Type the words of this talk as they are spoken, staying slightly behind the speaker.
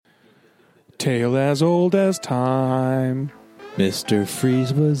tale as old as time. Mr.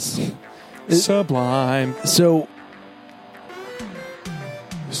 Freeze was sublime. So,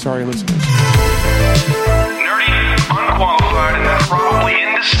 sorry, listeners. Nerdy, unqualified, and probably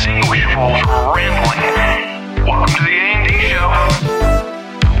indistinguishable from rambling. Welcome to the A&D Show.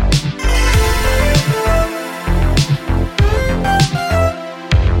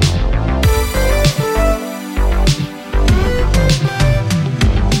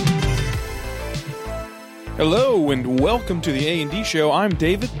 Hello and welcome to the A&D Show. I'm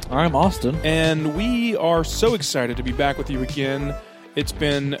David. I'm Austin. And we are so excited to be back with you again. It's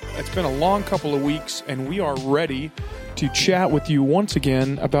been a long couple of weeks, and we are ready to chat with you once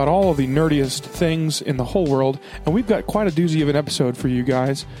again about all of the nerdiest things in the whole world. And we've got quite a doozy of an episode for you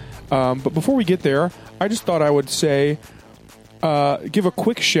guys. But before we get there, I just thought I would say, give a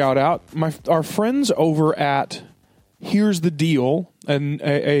quick shout out. Our friends over at Here's the Deal, and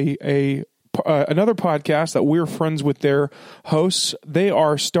another podcast that we're friends with their hosts. They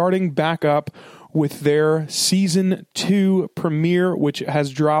are starting back up with their season 2 premiere, which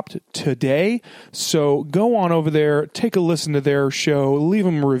has dropped today. So go on over there, take a listen to their show, leave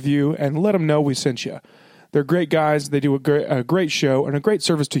them a review, and let them know we sent you. They're great guys. They do a great show and a great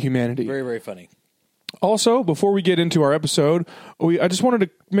service to humanity. Very, very funny. Also, before we get into our episode, I just wanted to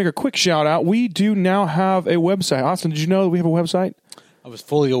make a quick shout out. We do now have a website. Austin, did you know that we have a website? I was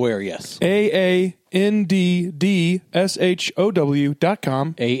fully aware, yes.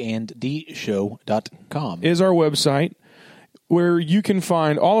 AANDDSHOW.com. AandDshow.com is our website where you can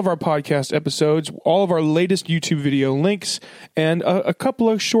find all of our podcast episodes, all of our latest YouTube video links, and a couple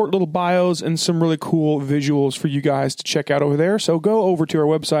of short little bios and some really cool visuals for you guys to check out over there. So go over to our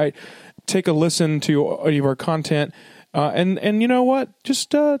website, take a listen to any of our content, and you know what?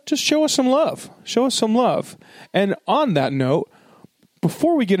 Just show us some love. Show us some love. And on that note,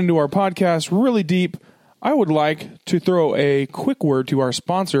 before we get into our podcast really deep, I would like to throw a quick word to our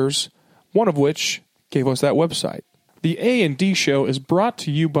sponsors, one of which gave us that website. The A&D Show is brought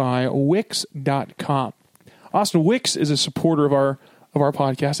to you by Wix.com. Austin, Wix is a supporter of our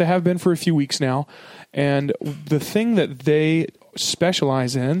podcast. They have been for a few weeks now, and the thing that they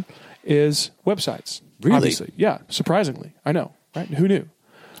specialize in is websites. Really? Obviously. Yeah, surprisingly. I know, right? Who knew?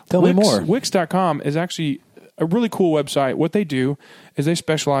 Tell me more. Wix.com is actually a really cool website. What they do is they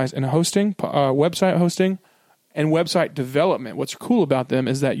specialize in hosting, website hosting, and website development. What's cool about them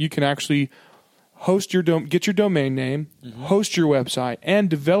is that you can actually host get your domain name, host your website,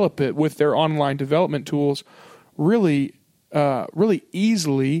 and develop it with their online development tools really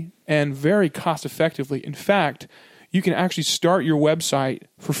easily and very cost effectively. In fact, you can actually start your website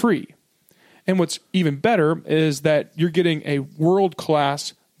for free. And what's even better is that you're getting a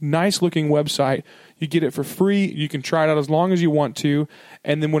world-class, nice-looking website. You get it for free. You can try it out as long as you want to,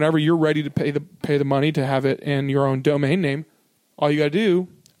 and then whenever you're ready to pay the money to have it in your own domain name, all you got to do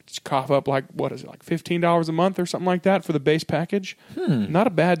is cough up like $15 a month or something like that for the base package. Not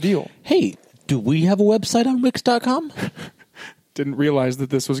a bad deal. Hey, do we have a website on Wix.com? Didn't realize that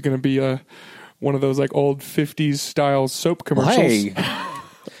this was going to be one of those like old 50s style soap commercials. Hey.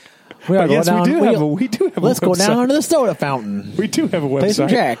 We do have a Let's website. go down under the soda fountain. We do have a website. Play some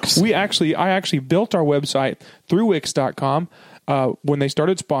jacks. I actually built our website through Wix.com when they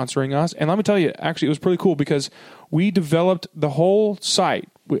started sponsoring us. And let me tell you, actually, it was pretty cool because we developed the whole site.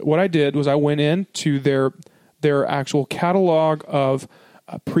 What I did was I went into their actual catalog of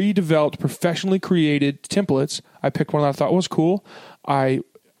pre-developed, professionally created templates. I picked one that I thought was cool. I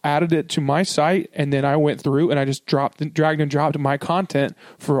added it to my site, and then I went through and I just dragged and dropped my content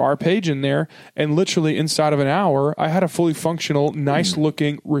for our page in there, and literally inside of an hour, I had a fully functional,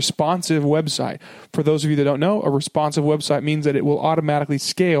 nice-looking, responsive website. For those of you that don't know, a responsive website means that it will automatically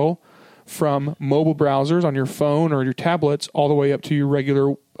scale from mobile browsers on your phone or your tablets all the way up to your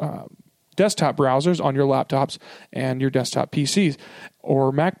regular desktop browsers on your laptops and your desktop PCs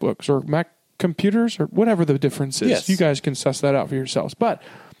or MacBooks or Mac computers or whatever the difference is. Yes. You guys can suss that out for yourselves. But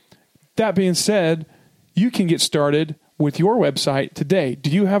that being said, you can get started with your website today. Do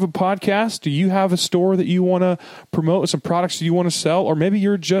you have a podcast? Do you have a store that you want to promote, some products that you want to sell? Or maybe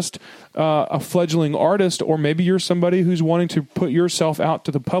you're just a fledgling artist, or maybe you're somebody who's wanting to put yourself out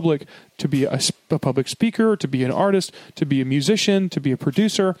to the public to be a public speaker, to be an artist, to be a musician, to be a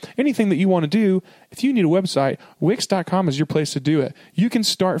producer, anything that you want to do. If you need a website, Wix.com is your place to do it. You can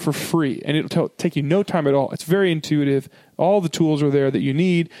start for free, and it'll take you no time at all. It's very intuitive. All the tools are there that you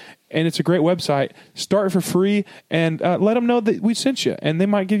need, and it's a great website. Start for free, and let them know that we sent you, and they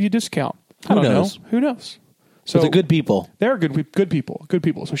might give you a discount. I don't know. Who knows? So they're good people. They're good people. Good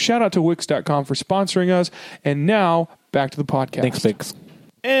people. So shout out to Wix.com for sponsoring us. And now, back to the podcast. Thanks, Bix.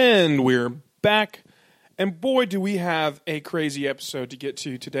 And we're back, and boy, do we have a crazy episode to get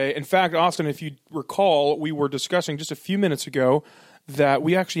to today. In fact, Austin, if you recall, we were discussing just a few minutes ago that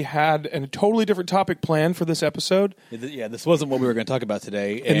we actually had a totally different topic planned for this episode. Yeah, this wasn't what we were going to talk about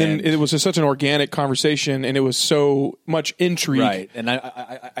today. And then it was just such an organic conversation, and it was so much intrigue. Right, and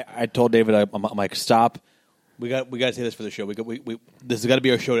I told David, I'm like, stop. We got to say this for the show. This has got to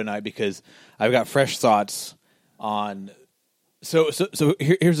be our show tonight because I've got fresh thoughts on. So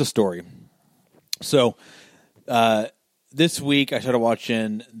here's the story. So this week I started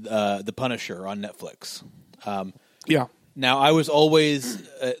watching The Punisher on Netflix. Yeah. Now I was always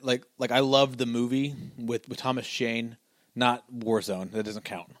like I loved the movie with Thomas Jane, not Warzone. That doesn't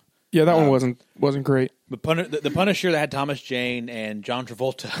count. Yeah, that one wasn't great. But the Punisher that had Thomas Jane and John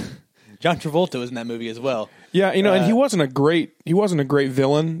Travolta. John Travolta was in that movie as well. Yeah, and he wasn't a great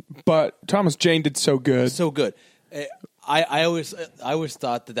villain, but Thomas Jane did so good. So good. I always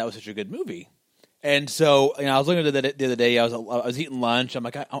thought that was such a good movie. And so, I was looking at it the other day. I was eating lunch. I'm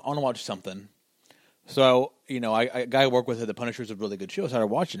like, I want to watch something. So, a guy I work with at The Punisher is a really good show. So I started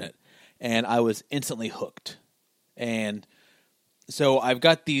watching it, and I was instantly hooked. And so I've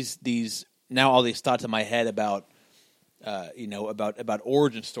got these now all these thoughts in my head about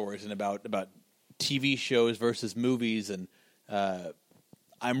origin stories and about TV shows versus movies, and I've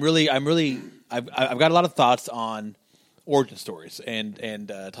got a lot of thoughts on origin stories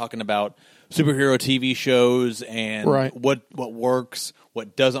and talking about superhero TV shows and right. what works,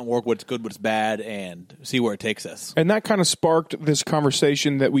 what doesn't work, what's good, what's bad, and see where it takes us. And that kind of sparked this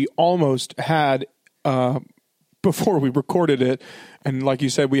conversation that we almost had before we recorded it. And like you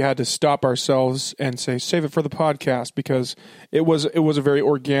said, we had to stop ourselves and say, save it for the podcast, because it was a very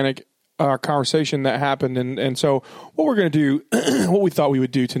organic conversation that happened. And so what we're going to do, what we thought we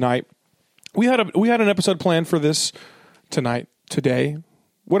would do tonight, we had an episode planned for this today,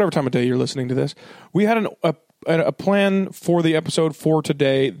 whatever time of day you're listening to this. We had a plan for the episode for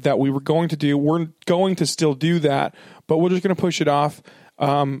today that we were going to do. We're going to still do that, but we're just going to push it off.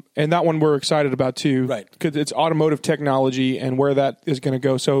 And that one we're excited about too, right? Because it's automotive technology and where that is going to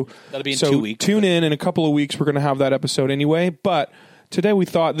go. So that'll be in 2 weeks. Tune in a couple of weeks. We're going to have that episode anyway. But today we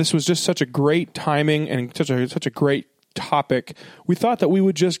thought this was just such a great timing and such a great topic. We thought that we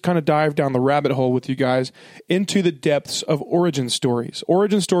would just kind of dive down the rabbit hole with you guys into the depths of origin stories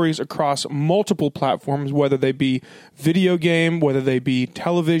across multiple platforms, whether they be video game, whether they be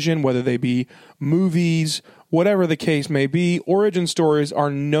television, whether they be movies, whatever the case may be. Origin stories are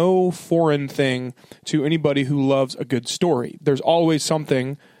no foreign thing to anybody who loves a good story. There's always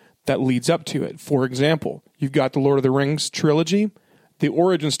something that leads up to it. For example, you've got the Lord of the Rings trilogy. The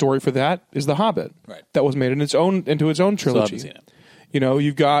origin story for that is The Hobbit. Right. That was made into its own trilogy. Still haven't seen it.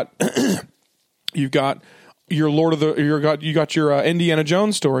 You've got your you got your Indiana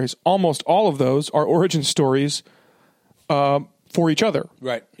Jones stories. Almost all of those are origin stories for each other.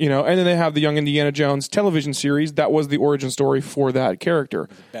 Right. And then they have the Young Indiana Jones television series. That was the origin story for that character.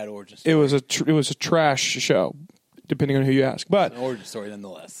 Bad origin story. It was a trash show, depending on who you ask. But an origin story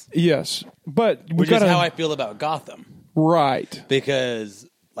nonetheless. Yes. But which is how I feel about Gotham. Right. Because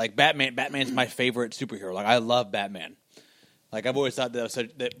like Batman's my favorite superhero. Like I love Batman. Like I've always thought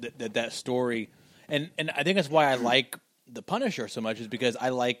that story, and I think that's why I like The Punisher so much, is because I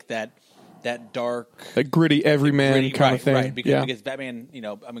like that dark, that gritty everyman kind of thing. Right. Because Batman,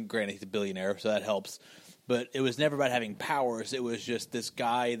 granted he's a billionaire, so that helps. But it was never about having powers. It was just this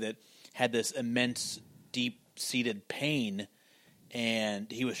guy that had this immense, deep-seated pain, and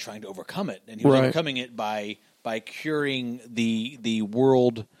he was trying to overcome it, and he was overcoming it by curing the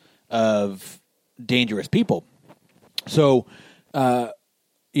world of dangerous people. So, I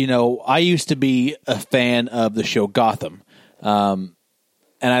used to be a fan of the show Gotham, and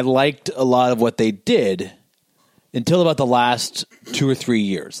I liked a lot of what they did until about the last 2 or 3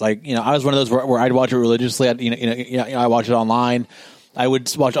 years. Like, I was one of those where I'd watch it religiously. I watch it online. I'd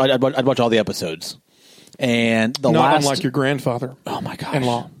watch all the episodes. And unlike your grandfather. Oh my gosh.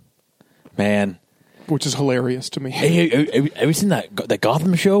 In-law. Man. Which is hilarious to me. Hey, have you seen that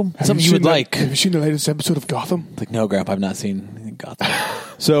Gotham show? Something you would like. Have you seen the latest episode of Gotham? Like, no, Grandpa, I've not seen Gotham.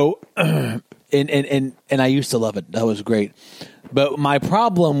 So, and I used to love it. That was great. But my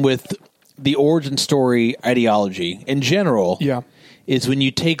problem with the origin story ideology in general is when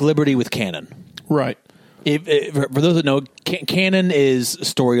you take liberty with canon. Right. For those that know, canon is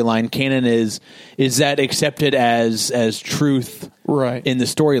storyline. Canon is that accepted as truth, right, in the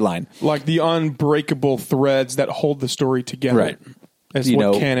storyline, like the unbreakable threads that hold the story together. Right, is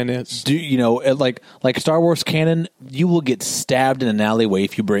what canon is. Like Star Wars canon, you will get stabbed in an alleyway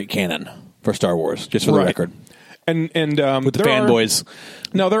if you break canon for Star Wars. Just for the record. And with the fanboys.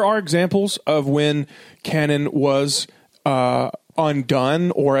 Now, there are examples of when canon was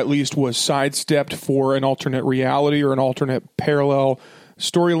undone, or at least was sidestepped for an alternate reality or an alternate parallel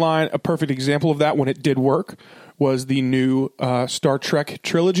storyline. A perfect example of that, when it did work, was the new Star Trek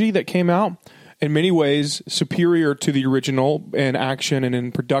trilogy that came out. In many ways, superior to the original in action and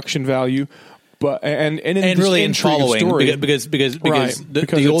in production value. But and really in following, because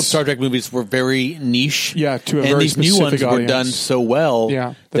the old Star Trek movies were very niche, to a and very these new ones audience were done so well,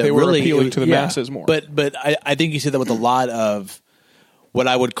 that they were really appealing to the masses more. But I think you see that with a lot of what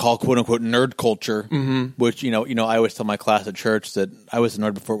I would call "quote unquote" nerd culture, which I always tell my class at church that I was a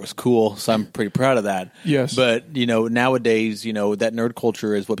nerd before it was cool, so I'm pretty proud of that. Yes, but nowadays, that nerd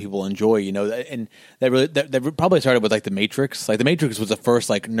culture is what people enjoy. And that probably started with like The Matrix. Like The Matrix was the first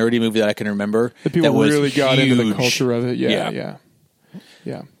like nerdy movie that I can remember. The people really got into the culture of it.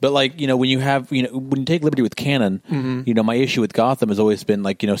 Yeah. But like, when you have, when you take liberty with canon, my issue with Gotham has always been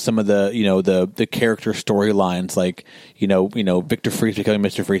like, some of the, the character storylines, like, Victor Freeze becoming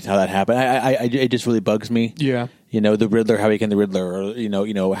Mr. Freeze, how that happened. It just really bugs me. Yeah. The Riddler, how he became the Riddler,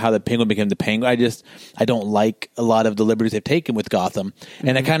 or, how the Penguin became the Penguin. I don't like a lot of the liberties they've taken with Gotham.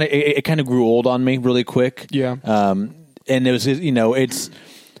 And it kind of grew old on me really quick. Yeah. And it was, it's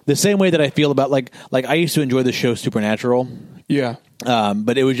the same way that I feel about like I used to enjoy the show Supernatural. Yeah.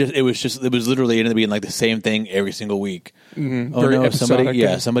 But it was literally ended up being like the same thing every single week. Mm-hmm. Oh Very no,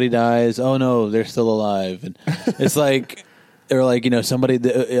 episodic, somebody dies. Oh no, they're still alive. And it's like, they're like, somebody,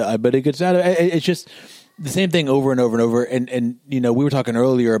 I bet it gets out of it. It's just the same thing over and over and over. And we were talking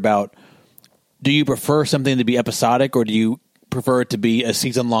earlier about, do you prefer something to be episodic, or do you prefer it to be a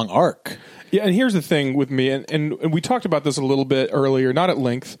season-long arc? Yeah, and here's the thing with me, and we talked about this a little bit earlier, not at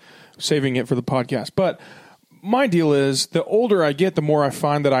length, saving it for the podcast, but my deal is, the older I get, the more I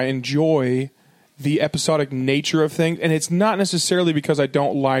find that I enjoy the episodic nature of things, and it's not necessarily because I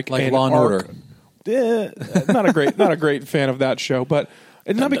don't like an Law and arc. Order. Not a great fan of that show, but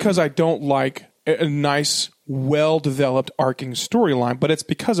it's not because I don't like a nice, well-developed arcing storyline, but it's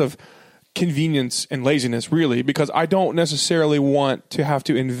because of convenience and laziness, really, because I don't necessarily want to have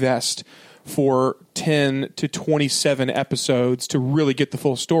to invest for 10 to 27 episodes to really get the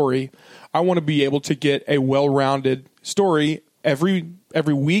full story. I want to be able to get a well-rounded story every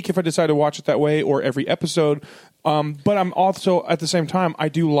week if I decide to watch it that way, or every episode. But I'm also, at the same time, I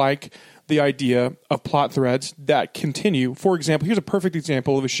do like the idea of plot threads that continue. For example, here's a perfect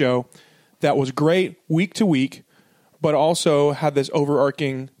example of a show that was great week to week, but also had this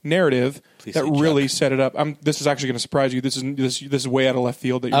overarching narrative that really set it up. This is actually going to surprise you. This is way out of left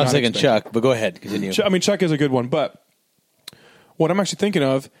field. That I was thinking Chuck, but go ahead, continue. Chuck is a good one, but what I'm actually thinking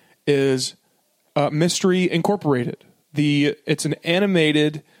of is Mystery Incorporated. It's an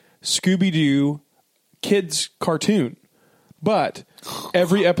animated Scooby-Doo kids cartoon, but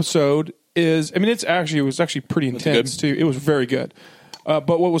every episode is. It was actually pretty intense too. It was very good.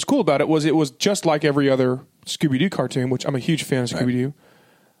 But what was cool about it was just like every other Scooby-Doo cartoon, which I'm a huge fan of Scooby-Doo.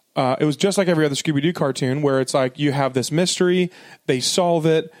 It was just like every other Scooby-Doo cartoon, where it's like you have this mystery, they solve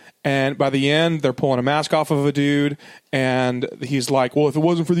it, and by the end, they're pulling a mask off of a dude, and he's like, well, if it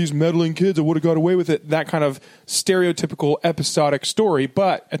wasn't for these meddling kids, I would have got away with it. That kind of stereotypical episodic story,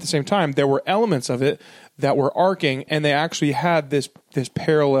 but at the same time, there were elements of it that were arcing, and they actually had this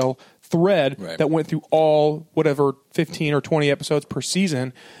parallel thread that went through all, 15 or 20 episodes per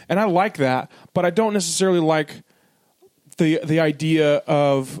season, and I like that, but I don't necessarily like the idea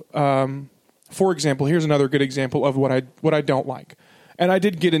of, for example, here's another good example of what I don't like. And I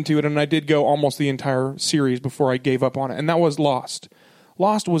did get into it, and I did go almost the entire series before I gave up on it, and that was Lost.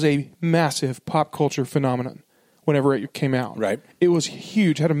 Lost was a massive pop culture phenomenon whenever it came out. Right. It was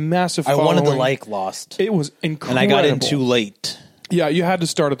huge, had a massive following. I wanted to like Lost. It was incredible. And I got in too late. Yeah, you had to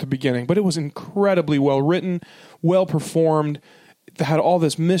start at the beginning, but it was incredibly well written, well performed. It had all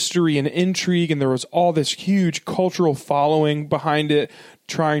this mystery and intrigue, and there was all this huge cultural following behind it,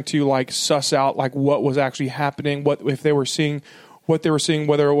 trying to suss out what was actually happening, what if they were seeing what they were seeing,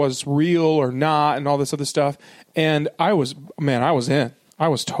 whether it was real or not, and all this other stuff. And I was in. I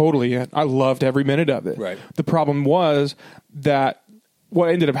was totally in. I loved every minute of it. Right. The problem was that what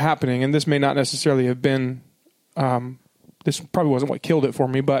ended up happening, and this may not necessarily have been, this probably wasn't what killed it for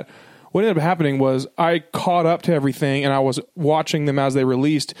me, but what ended up happening was I caught up to everything, and I was watching them as they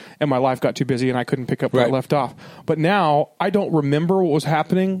released, and my life got too busy, and I couldn't pick up where I left off. But now I don't remember what was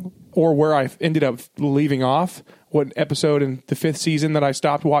happening or where I ended up leaving off, what episode in the 5th season that I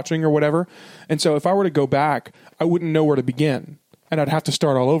stopped watching or whatever. And so if I were to go back, I wouldn't know where to begin, and I'd have to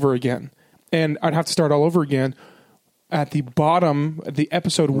start all over again. And I'd have to start all over again at the bottom, the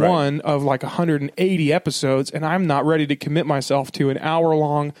episode one of like 180 episodes, and I'm not ready to commit myself to an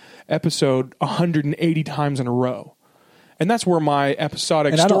hour-long episode 180 times in a row. And that's where my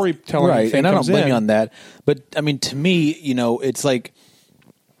episodic storytelling thing and I don't comes blame in. you on that. But I mean, to me, it's like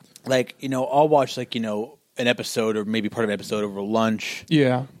I'll watch an episode or maybe part of an episode over lunch.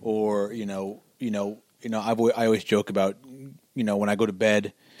 Yeah. Or I always joke about when I go to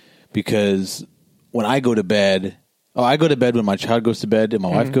bed, because when I go to bed. Oh, I go to bed when my child goes to bed and my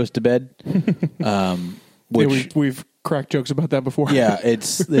wife goes to bed. We've cracked jokes about that before. Yeah,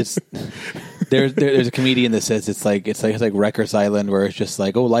 it's there's a comedian that says it's like Rikers Island, where it's just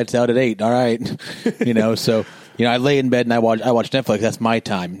like, oh, lights out at 8. All right, So I lay in bed and I watch Netflix. That's my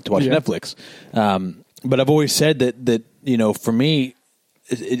time to watch Netflix. But I've always said that for me,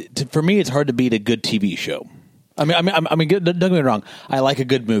 it's hard to beat a good TV show. I mean, don't get me wrong. I like a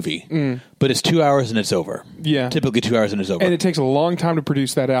good movie, but it's 2 hours and it's over. Yeah, typically 2 hours and it's over, and it takes a long time to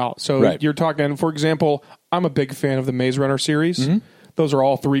produce that out. So you're talking, for example, I'm a big fan of the Maze Runner series. Mm-hmm. Those are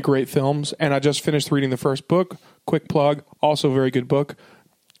all 3 great films, and I just finished reading the first book. Quick plug, also a very good book.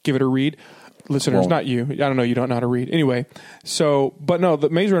 Give it a read, listeners. Not you. I don't know. You don't know how to read anyway. So, but no, the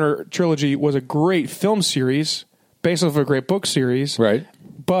Maze Runner trilogy was a great film series based off of a great book series, right?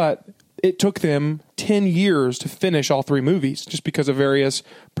 But it took them 10 years to finish all 3 movies just because of various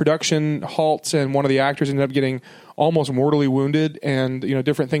production halts, and one of the actors ended up getting almost mortally wounded, and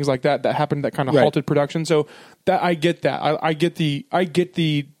different things like that happened that kind of halted production. So that I get that. I get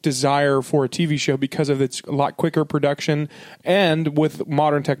the desire for a TV show because of its a lot quicker production, and with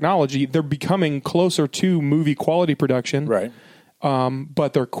modern technology, they're becoming closer to movie quality production. Right.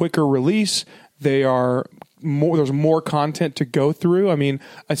 But they're quicker release. They are there's more content to go through. I mean,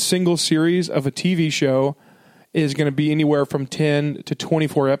 a single series of a TV show is going to be anywhere from 10 to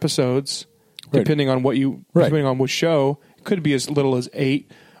 24 episodes, depending on depending on what show. It could be as little as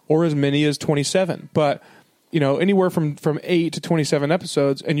 8 or as many as 27. But, anywhere from 8 to 27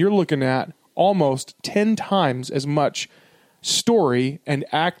 episodes, and you're looking at almost 10 times as much story and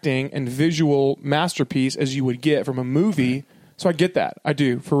acting and visual masterpiece as you would get from a movie. So I get that. I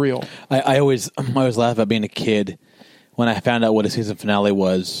do, for real. I always laugh about being a kid when I found out what a season finale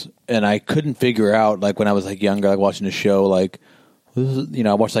was, and I couldn't figure out, like when I was younger, watching the show, I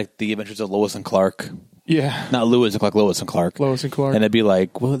watched The Adventures of Lois and Clark. Yeah. Not Lewis, like Lois and Clark. Lois and Clark. And I'd be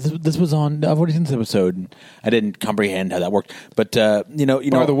like, well, this was on, I've already seen this episode. And I didn't comprehend how that worked. But, By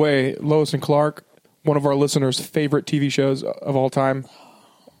the way, Lois and Clark, one of our listeners' favorite TV shows of all time,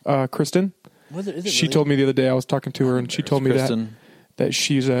 Kristen. She told me the other day, I was talking to her, and she told me that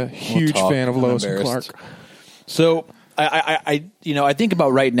she's a huge fan of Lois and Clark. So I think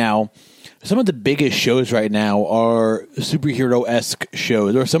about right now, some of the biggest shows right now are superhero-esque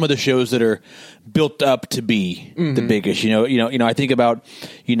shows, or some of the shows that are built up to be the biggest. I think about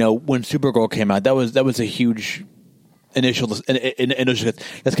when Supergirl came out, that was a huge initial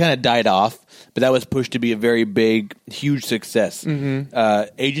that's kind of died off, but that was pushed to be a very big, huge success.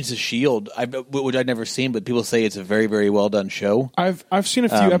 Agents of S.H.I.E.L.D., which I'd never seen, but people say it's a very, very well done show. I've seen a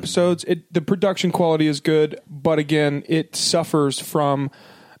few episodes. The production quality is good, but again, it suffers from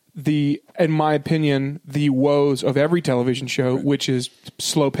in my opinion, the woes of every television show, which is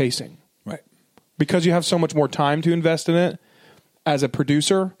slow pacing. Right. Because you have so much more time to invest in it as a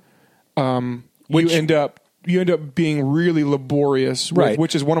producer, you end up being really laborious,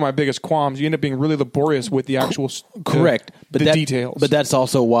 which is one of my biggest qualms. You end up being really laborious with the actual correct, the details. But that's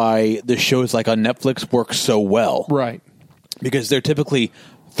also why the shows like on Netflix work so well, right? Because they're typically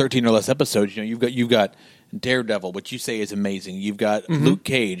 13 or less episodes. You've got Daredevil, which you say is amazing. You've got Luke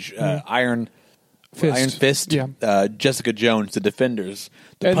Cage, Iron Fist, Jessica Jones, The Defenders,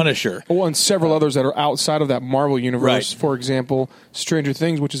 The Punisher. And several others that are outside of that Marvel universe. Right. For example, Stranger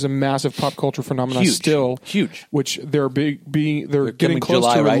Things, which is a massive pop culture phenomenon huge. Which they're getting close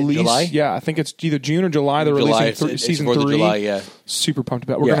July, to release. Right? July? Yeah, I think it's either June or July. They're releasing season 3. July, yeah. Super pumped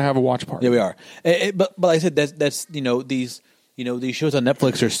about it. We're going to have a watch party. Yeah, we are. But like I said, that's these shows on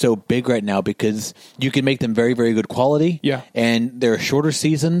Netflix are so big right now because you can make them very, very good quality. Yeah. And they're shorter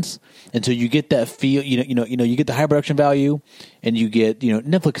seasons, and so you get that feel. You get the high production value, and you get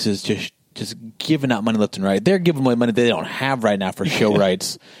Netflix is just giving out money left and right. They're giving away money they don't have right now for show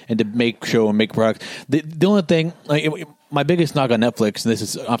rights and to make products. The only thing, my biggest knock on Netflix, and this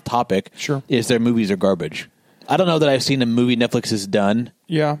is off topic, is their movies are garbage. I don't know that I've seen a movie Netflix has done.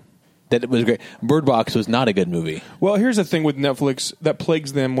 Yeah. That it was great. Bird Box was not a good movie. Well, here's the thing with Netflix that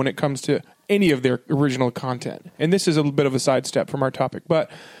plagues them when it comes to any of their original content. And this is a little bit of a sidestep from our topic,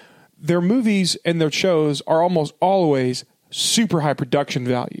 but their movies and their shows are almost always super high production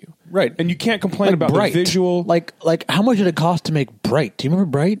value. Right. And you can't complain about Bright. the visual. Like how much did it cost to make Bright? Do you remember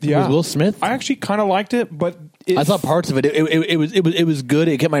Bright? Yeah. With Will Smith. I actually kind of liked it, but I thought parts of it. It was good.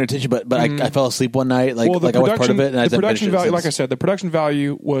 It kept my attention, but I fell asleep one night. Like I watched part of it, and I the didn't production finish it value, since. like I said, the production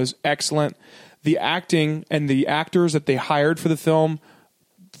value was excellent. The acting and the actors that they hired for the film,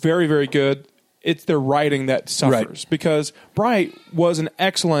 very, very good. It's their writing that suffers because Bright was an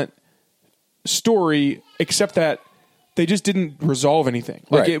excellent story, except that they just didn't resolve anything.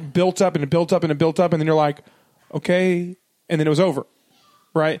 Like it built up and it built up and it built up, and then you're like, okay, and then it was over,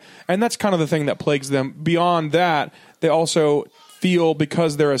 right? And that's kind of the thing that plagues them. Beyond that, they also feel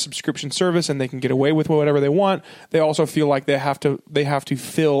because they're a subscription service and they can get away with whatever they want. They also feel like they have to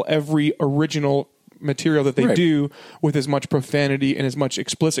fill every original material that they do with as much profanity and as much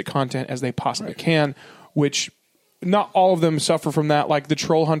explicit content as they possibly can, which not all of them suffer from that. Like the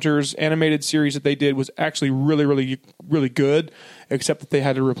Troll Hunters animated series that they did was actually really, really, really good, except that they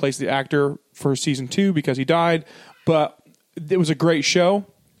had to replace the actor for season 2 because he died. But it was a great show,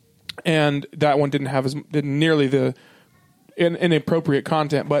 and that one didn't nearly the inappropriate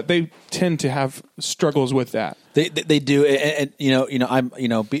content, but they tend to have struggles with that. They do, and I'm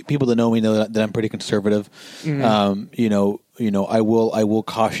people that know me know that I'm pretty conservative. Mm-hmm. I will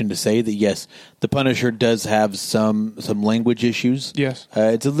caution to say that yes, The Punisher does have some language issues. Yes,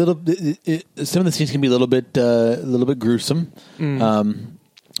 it's a little. Some of the scenes can be a little bit gruesome.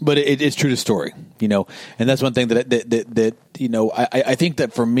 But it's true to story, and that's one thing that I think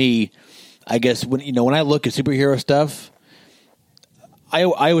that for me, I guess when I look at superhero stuff, I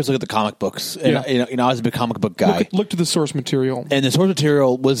always look at the comic books, and I was a big comic book guy. Look to the source material, and the source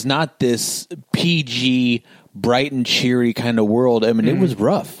material was not this PG, bright and cheery kind of world. I mean, it was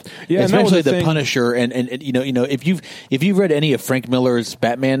rough. Yeah, especially the Punisher, and if you've read any of Frank Miller's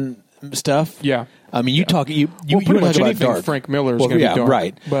Batman stuff, yeah. I mean, you talk pretty about much anything dark. Frank Miller is going to be dark,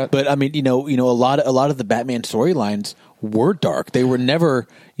 right? But I mean, a lot of the Batman storylines were dark. They were never,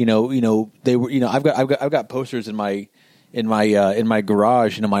 they were, I've got posters in my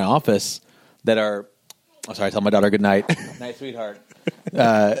garage and in my office that are. Oh, sorry, tell my daughter good night. Night, sweetheart.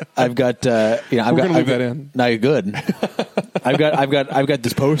 I've got, I've got. Leave that in. No, you're good. I've got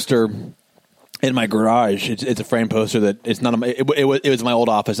this poster in my garage. It's a frame poster that it's not. It was my old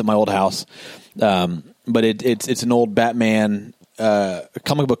office at my old house, but it's an old Batman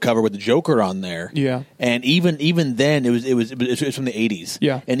comic book cover with the Joker on there. Yeah, and even then it was from the 80s.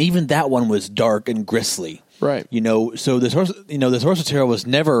 Yeah, and even that one was dark and grisly. Right. So the source material was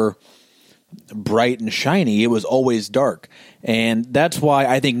never bright and shiny. It was always dark, and that's why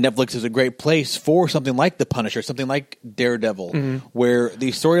I think Netflix is a great place for something like The Punisher, something like Daredevil, where the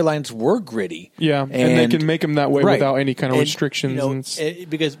storylines were gritty. Yeah, and they can make them that way without any kind of restrictions.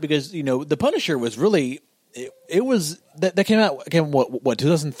 Because The Punisher was really it was that came out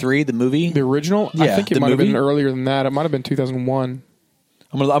 2003, the movie, the original. Yeah, I think it might have been earlier than that. It might have been 2001.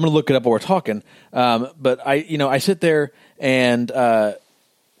 I'm gonna look it up while we're talking. But I sit there and.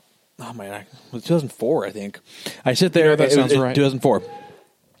 Oh man, it was 2004, I think. I sit there. That sounds right. 2004. So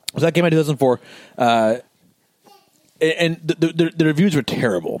that came out in 2004, and the reviews were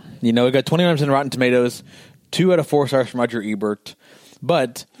terrible. It got 29% Rotten Tomatoes, 2 out of 4 stars from Roger Ebert.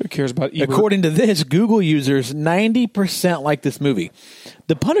 But who cares about Ebert? According to this, Google users 90% like this movie.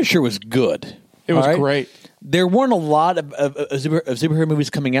 The Punisher was good. It was great. There weren't a lot of superhero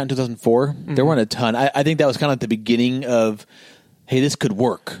movies coming out in 2004. Mm-hmm. There weren't a ton. I think that was kind of at the beginning of. Hey, this could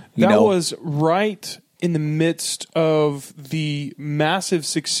work. That was right in the midst of the massive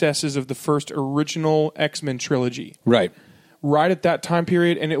successes of the first original X-Men trilogy. Right at that time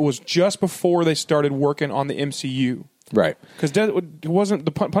period, and it was just before they started working on the MCU. Right. Because it wasn't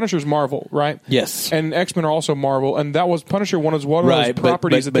the Punisher's Marvel, right? Yes. And X-Men are also Marvel, and that was Punisher one of those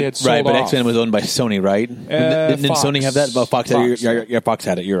properties that they had sold off. But X-Men was owned by Sony, right? Didn't Sony have that? Well, Fox had it. Fox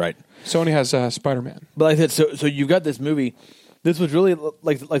had it. You're right. Sony has Spider-Man. But like I said, so you've got this movie. This was really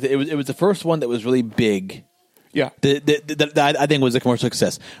like it was the first one that was really big. Yeah, that I think was a commercial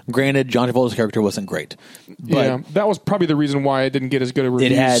success. Granted, John Travolta's character wasn't great. But that was probably the reason why it didn't get as good a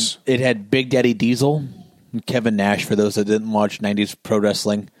reviews. It had Big Daddy Diesel, Kevin Nash. For those that didn't watch '90s pro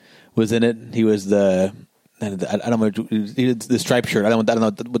wrestling, was in it. He was the I don't know the striped shirt. I don't know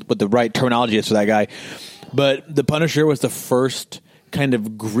what the right terminology is for that guy. But The Punisher was the first kind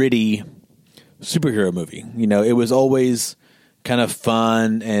of gritty superhero movie. It was always kind of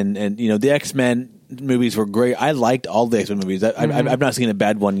fun, and the X-Men movies were great. I liked all the X-Men movies. I've not seen a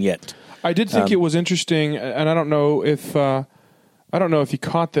bad one yet. I did think it was interesting, and I don't know if you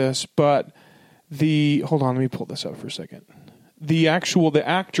caught this, but hold on, let me pull this up for a second. The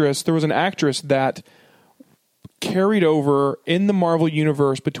actress, there was an actress that carried over in the Marvel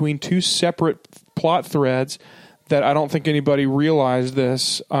Universe between two separate plot threads that I don't think anybody realized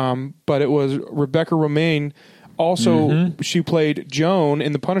this, but it was Rebecca Romijn. Also, she played Joan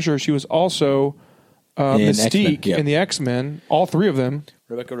in The Punisher. She was also Mystique in the X-Men, all three of them.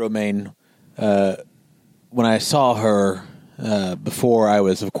 Rebecca Romijn, when I saw her before I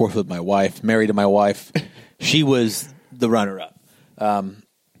was, of course, with my wife, married to my wife, she was the runner-up.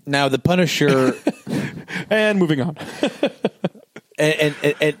 Now, The Punisher... and moving on.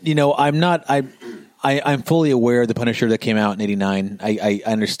 and you know, I'm fully aware of The Punisher that came out in 89. I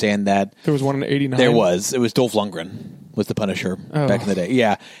understand that. There was one in 89? There was. It was Dolph Lundgren was The Punisher back in the day.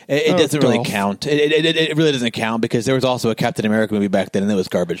 Yeah. It doesn't Dolph. really count. It really doesn't count because there was also a Captain America movie back then and it was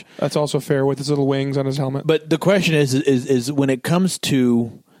garbage. That's also fair with his little wings on his helmet. But the question is when it comes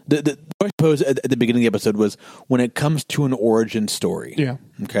to... The question posed at the beginning of the episode was when it comes to an origin story. Yeah.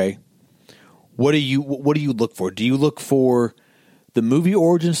 Okay. What do you look for? Do you look for the movie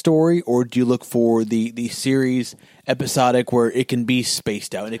origin story, or do you look for the series episodic where it can be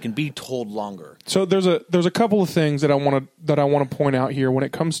spaced out and it can be told longer? So there's a couple of things that I want to point out here when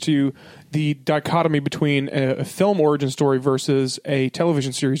it comes to the dichotomy between a film origin story versus a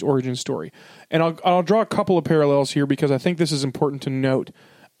television series origin story, and I'll draw a couple of parallels here because I think this is important to note.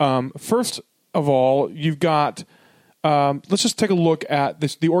 First of all, you've got let's just take a look at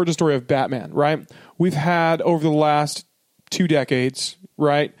the origin story of Batman. Right, we've had over the last 2 decades,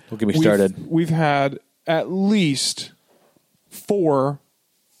 right? Don't get me started. We've had at least 4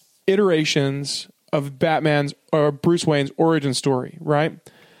 iterations of Batman's or Bruce Wayne's origin story, right?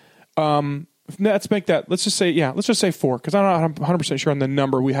 Let's just say 4, because I'm not 100% sure on the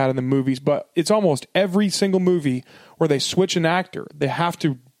number we had in the movies, but it's almost every single movie where they switch an actor. They have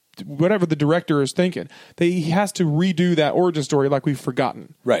to, whatever the director is thinking, he has to redo that origin story like we've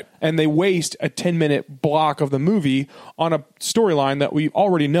forgotten. Right. And they waste a 10-minute block of the movie on a storyline that we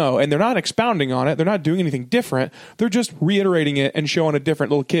already know, and they're not expounding on it. They're not doing anything different. They're just reiterating it and showing a different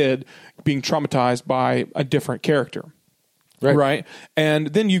little kid being traumatized by a different character. Right. And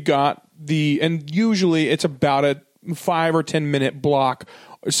then you got and usually it's about a 5 or 10 minute block.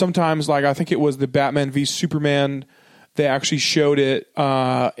 Sometimes, like I think it was the Batman v Superman, they actually showed it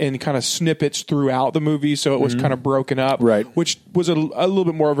in kind of snippets throughout the movie, so it was kind of broken up, right? Which was a little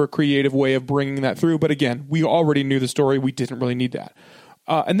bit more of a creative way of bringing that through. But again, we already knew the story; we didn't really need that.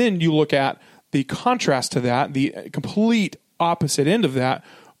 And then you look at the contrast to that, the complete opposite end of that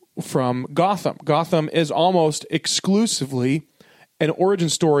from Gotham. Gotham is almost exclusively an origin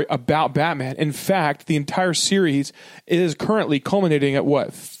story about Batman. In fact, the entire series is currently culminating at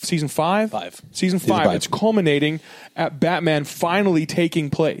what? Season 5? Season 5. It's culminating at Batman finally taking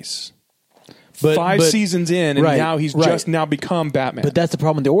place. But 5 seasons in, and now he's just now become Batman. But that's the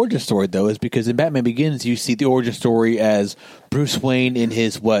problem with the origin story, though, is because in Batman Begins, you see the origin story as Bruce Wayne in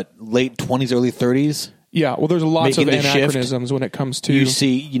his, late 20s, early 30s? Yeah, well, there's lots of anachronisms when it comes to... You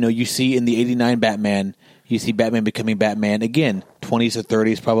see in the 89 Batman... You see Batman becoming Batman again, 20s or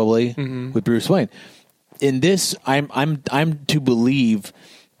 30s probably, with Bruce Wayne. In this, I'm to believe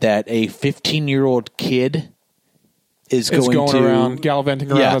that a 15-year-old kid is going around,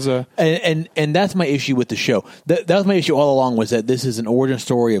 gallivanting around as a... And that's my issue with the show. That was my issue all along, was that this is an origin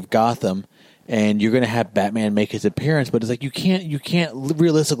story of Gotham, and you're going to have Batman make his appearance, but it's like you can't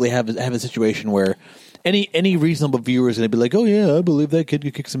realistically have a situation where any reasonable viewer is going to be like, oh yeah, I believe that kid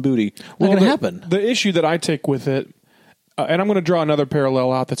could kick some booty. Not going to happen. The issue that I take with it, and I'm going to draw another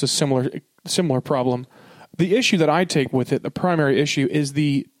parallel out that's a similar problem. The issue that I take with it, the primary issue, is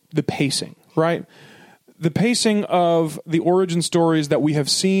the pacing, right? The pacing of the origin stories that we have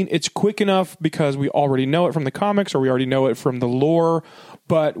seen, it's quick enough because we already know it from the comics or we already know it from the lore.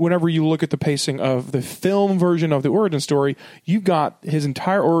 But whenever you look at the pacing of the film version of the origin story, you've got his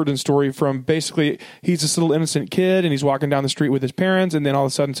entire origin story from basically he's this little innocent kid and he's walking down the street with his parents, and then all of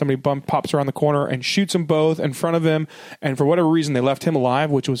a sudden somebody pops around the corner and shoots them both in front of him. And for whatever reason, they left him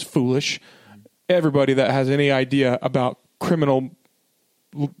alive, which was foolish. Everybody that has any idea about criminal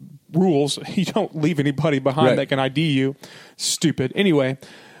rules, you don't leave anybody behind that can ID you. Stupid. Anyway,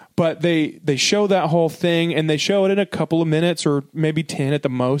 but they show that whole thing, and they show it in a couple of minutes or maybe 10 at the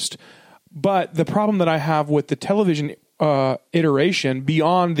most. But the problem that I have with the television iteration,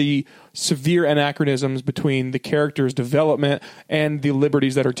 beyond the severe anachronisms between the characters' development and the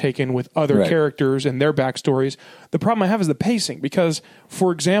liberties that are taken with other characters and their backstories, the problem I have is the pacing. Because,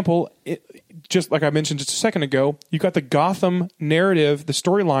 for example, just like I mentioned just a second ago, you've got the Gotham narrative, the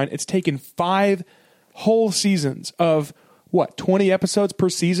storyline. It's taken 5 whole seasons of, 20 episodes per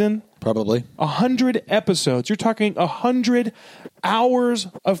season Probably 100 episodes. You're talking 100 hours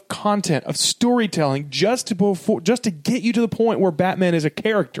of content, of storytelling, just to get you to the point where Batman is a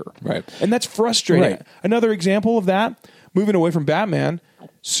character. Right. And that's frustrating. Right. Another example of that, moving away from Batman,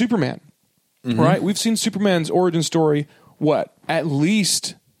 Superman. Right? We've seen Superman's origin story, at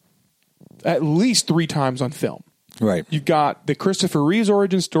least 3 times on film. right. You've got the Christopher Reeves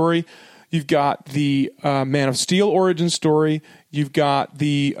origin story. You've got the Man of Steel origin story. You've got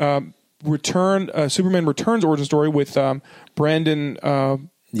the Superman Returns origin story with Brandon.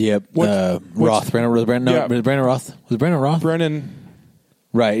 Yep. Roth. Brandon Roth. Was it Brandon Roth? Brennan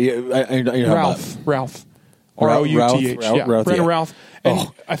Right. Yeah, Ralph. Routh. R-O-U-T-H. Yeah. Ralph, Brandon yeah. Ralph. And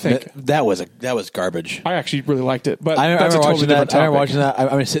I think that was garbage. I actually really liked it, but I that's a remember totally different topic. I remember watching that.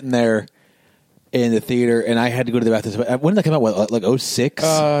 I was sitting there in the theater, and I had to go to the bathroom. When did that come out? What, like 06?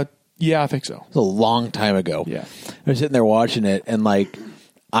 Yeah, I think so. It was a long time ago. Yeah. I was sitting there watching it, and like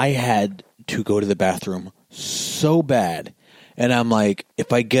I had to go to the bathroom so bad, and I'm like,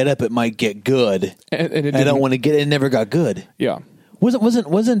 if I get up, it might get good, and it I don't want to get it. It never got good. Yeah. Wasn't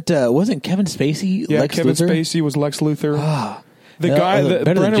Kevin Spacey? Yeah, Lex Kevin Luthor? Spacey was Lex Luthor. The Yeah, guy, better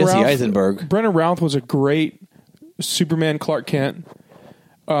than Brennan Jesse Routh, Eisenberg. Brennan Routh was a great Superman Clark Kent.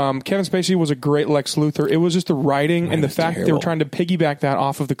 Kevin Spacey was a great Lex Luthor. It was just the writing and the fact that they were trying to piggyback that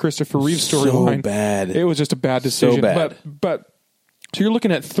off of the Christopher Reeves storyline. So bad. It was just a bad decision. So bad. But so you're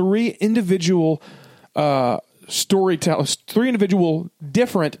looking at 3 individual storytellers, 3 individual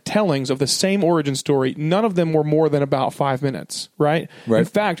different tellings of the same origin story. None of them were more than about 5 minutes, right? In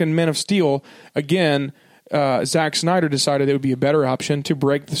fact, in Man of Steel, again, Zack Snyder decided it would be a better option to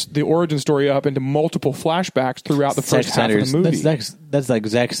break the origin story up into multiple flashbacks throughout the first half of the movie. That's like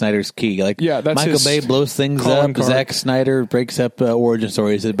Zack Snyder's key. Like, yeah, that's Michael Bay blows things up. card. Zack Snyder breaks up origin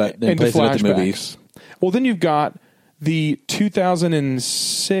stories and plays about the movies. Well, then you've got the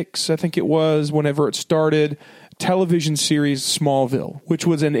 2006, I think it was, whenever it started, television series Smallville, which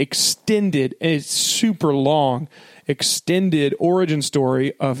was an extended, a super long, extended origin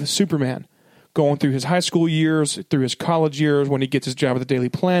story of Superman. Going through his high school years, through his college years, when he gets his job at the Daily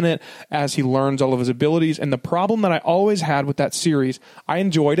Planet, as he learns all of his abilities. And the problem that I always had with that series, I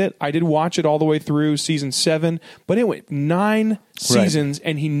enjoyed it. I did watch it all the way through season 7, but it went 9 seasons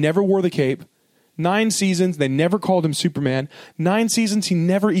and he never wore the cape. 9 seasons, they never called him Superman. 9 seasons, he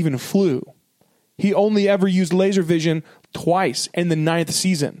never even flew. He only ever used laser vision twice in the 9th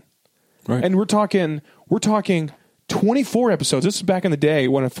season. Right. And we're talking 24 episodes. This is back in the day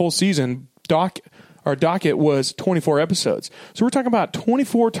when a full season docket was 24 episodes. So we're talking about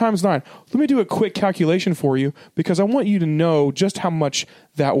 24 times 9. Let me do a quick calculation for you because I want you to know just how much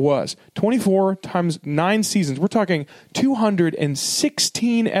that was. 24 times 9 seasons. We're talking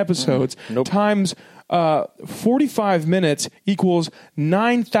 216 episodes times 45 minutes equals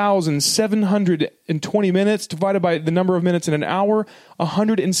 9,720 minutes divided by the number of minutes in an hour,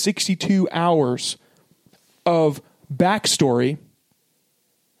 162 hours of backstory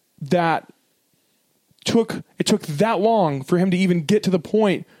that took that long for him to even get to the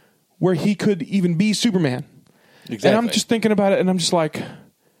point where he could even be Superman. Exactly. And I'm just thinking about it and I'm just like,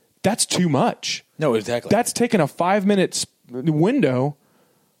 that's too much. No, exactly. That's taken a 5 minutes window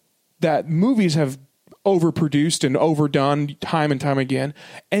that movies have overproduced and overdone time and time again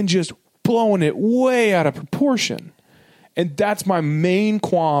and just blowing it way out of proportion. And that's my main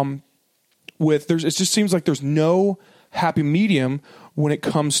qualm with it just seems like there's no happy medium when it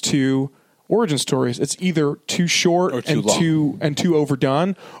comes to origin stories. It's either too short or too long. too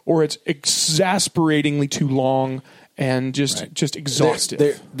overdone, or it's exasperatingly too long and just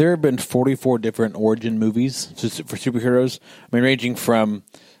exhaustive. There have been 44 different origin movies for superheroes. I mean, ranging from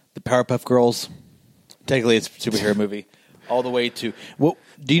the Powerpuff Girls, technically it's a superhero movie, all the way to do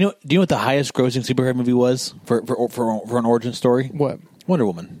you know what the highest grossing superhero movie was for an origin story? What? Wonder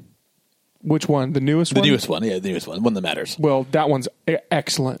Woman. Which one? The newest one? The newest one, yeah, the newest one. One that matters. Well, that one's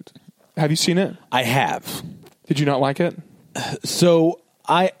excellent. Have you seen it? I have. Did you not like it? So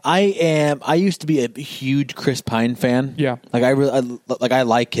I used to be a huge Chris Pine fan. Yeah. Like I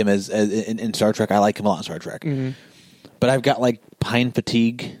like him as in Star Trek. I like him a lot in Star Trek. Mm-hmm. But I've got like Pine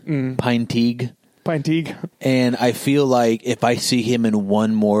fatigue, Pine teague. And I feel like if I see him in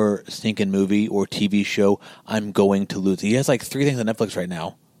one more stinking movie or TV show, I'm going to lose. He has like 3 things on Netflix right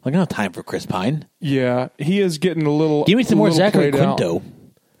now. Like, I don't have time for Chris Pine. Yeah, he is getting a little. Give me some more Zachary Quinto.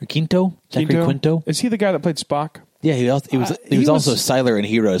 Quinto? Zachary Quinto? Is he the guy that played Spock? Yeah, he was also Sylar in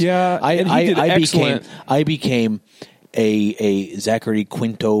Heroes. Yeah, he did excellent. I became a Zachary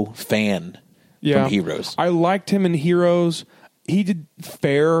Quinto fan from Heroes. I liked him in Heroes. He did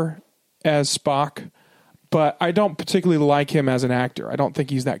fair as Spock, but I don't particularly like him as an actor. I don't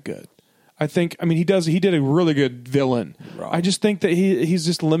think he's that good. I mean, he did a really good villain. Wrong. I just think that he's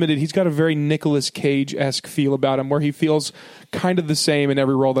just limited. He's got a very Nicolas Cage-esque feel about him, where he feels kind of the same in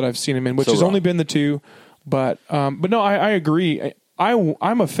every role that I've seen him in, which has only been the two. But no, I agree.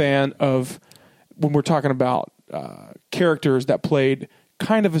 I'm a fan of when we're talking about characters that played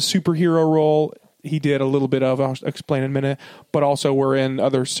kind of a superhero role. He did a little bit of, I'll explain in a minute, but also were in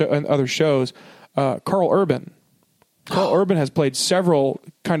other shows. Carl Urban. Carl Urban has played several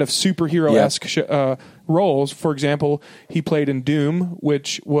kind of superhero-esque roles. For example, he played in Doom,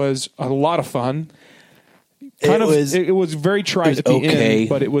 which was a lot of fun. It was very trite at the end,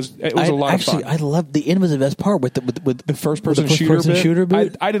 but it was a lot of fun. I loved the end was the best part with The first-person shooter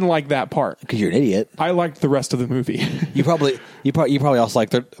bit. I didn't like that part because you're an idiot. I liked the rest of the movie. you probably also like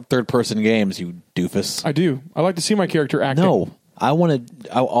third-person games, you doofus. I do. I like to see my character acting. No.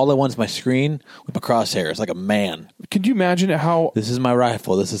 All I want is my screen with my crosshairs, like a man. Could you imagine how... This is my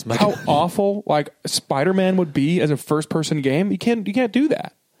rifle. This is my... How awful, like, Spider-Man would be as a first-person game? You can't do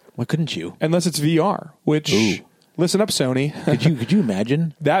that. Why couldn't you? Unless it's VR, which... Ooh. Listen up, Sony. Could you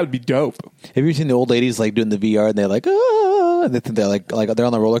imagine? That would be dope. Have you seen the old ladies, like, doing the VR, and they're like, ah, and they think they're like they're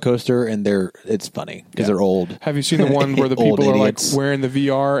on the roller coaster, and it's funny, because they're old. Have you seen the one where the people are, like, wearing the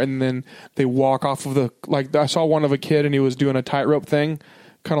VR, and then they walk off of the... Like, I saw one of a kid, and he was doing a tightrope thing,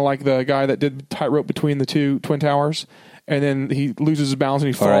 kind of like the guy that did tightrope between the two Twin Towers, and then he loses his balance, and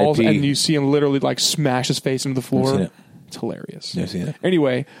he falls, and you see him literally, like, smash his face into the floor. I've seen it. It's hilarious. Yeah, I've seen it.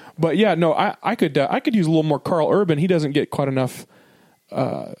 Anyway, but yeah, no, I could use a little more Carl Urban. He doesn't get quite enough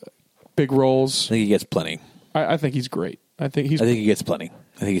big roles. I think he gets plenty. I think he's great. I think he gets plenty.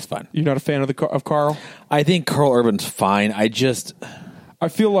 I think he's fine. You're not a fan of Carl? I think Carl Urban's fine. I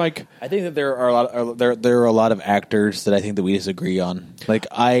feel like I think that there are a lot of actors that I think that we disagree on. Like,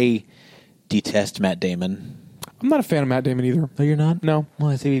 I detest Matt Damon. I'm not a fan of Matt Damon either. No, you're not? No. Well,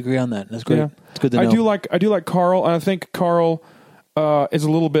 I think we agree on that. That's great. Yeah. It's good to know. I do like Carl, and I think Carl is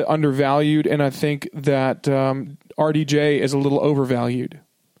a little bit undervalued, and I think that RDJ is a little overvalued.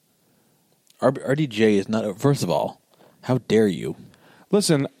 RDJ is not... First of all, how dare you?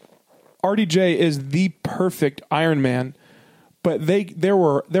 Listen, RDJ is the perfect Iron Man, but they gave the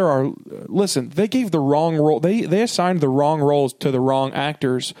wrong role. They assigned the wrong roles to the wrong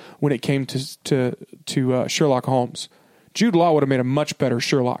actors when it came to Sherlock Holmes. Jude Law would have made a much better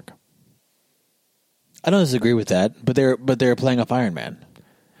Sherlock. I don't disagree with that, but they're playing off Iron Man.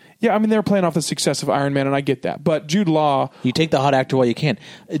 Yeah, I mean, they're playing off the success of Iron Man, and I get that. But Jude Law, you take the hot actor while you can.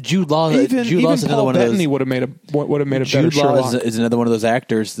 Jude Law, even Law's another Paul one of those. Bettany would have made a better Jude Sherlock. Law is another one of those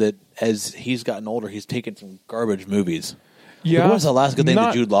actors that, as he's gotten older, he's taken some garbage movies. Yeah, what was the last good thing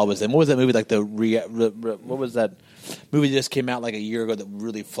that Jude Law was in? What was that movie? Like what was that movie that just came out like a year ago that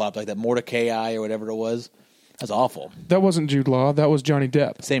really flopped? Like that Mordecai or whatever it was. That's awful. That wasn't Jude Law. That was Johnny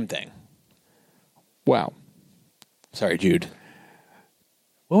Depp. Same thing. Wow. Sorry, Jude.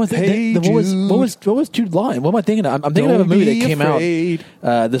 What was Jude Law? What am I thinking of? I'm thinking of a movie that came out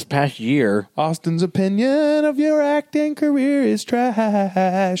this past year. Austin's opinion of your acting career is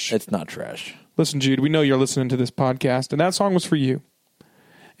trash. It's not trash. Listen, Jude, we know you're listening to this podcast, and that song was for you.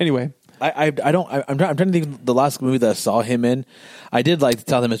 Anyway, I'm trying to think of the last movie that I saw him in. I did like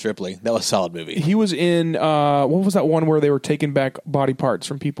Tell Them It's Ripley. That was a solid movie. He was in what was that one where they were taking back body parts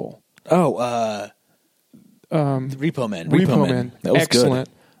from people? Repo Man. Repo Man. That was excellent.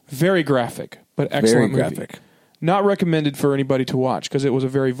 Good. Very graphic, but excellent very movie. Graphic. Not recommended for anybody to watch because it was a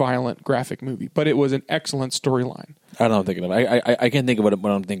very violent, graphic movie, but it was an excellent storyline. I don't know what I'm thinking of. I can't think of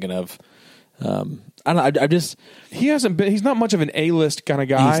what I'm thinking of. I don't know. I just he's not much of an A-list kind of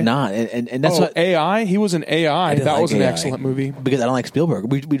guy. He's not, and that's what AI. He was an AI. That was an excellent movie because I don't like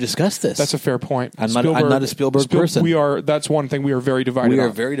Spielberg. We discussed this. That's a fair point. I'm not a Spielberg person. That's one thing we are very divided. We are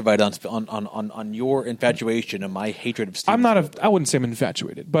very divided on your infatuation and my hatred of Steven. I wouldn't say I'm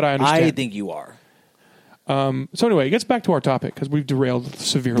infatuated, but I understand. I think you are. So anyway, it gets back to our topic because we've derailed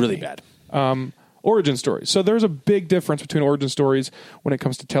severely. Really bad. Origin stories. So there's a big difference between origin stories when it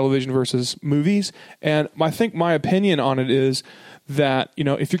comes to television versus movies. And I think my opinion on it is that,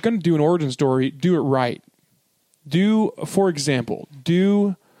 if you're going to do an origin story, do it right. For example,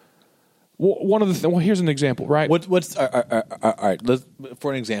 one of the here's an example, right? All right,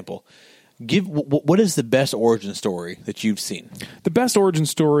 for an example, what is the best origin story that you've seen? The best origin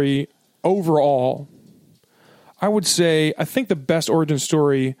story overall, I would say, I think the best origin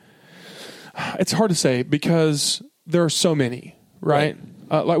story, it's hard to say because there are so many, right?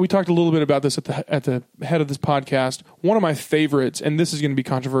 Like we talked a little bit about this at the head of this podcast. One of my favorites, and this is going to be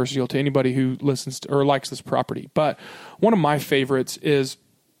controversial to anybody who listens to, or likes this property, but one of my favorites is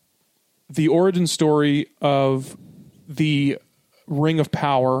the origin story of the Ring of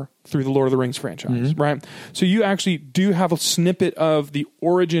Power through the Lord of the Rings franchise, right? So you actually do have a snippet of the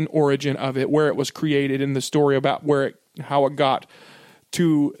origin of it, where it was created in the story about how it got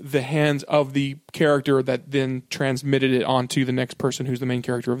to the hands of the character that then transmitted it onto the next person who's the main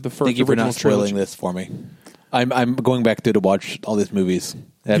character of the first Thank you for original not spoiling trilogy. this for me. I'm going back through to watch all these movies.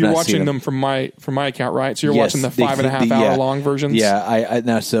 You're watching them from my account, right? So you're watching the 5.5 hour long versions. Yeah, I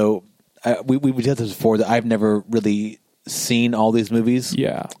now so we did this before. That I've never really seen all these movies.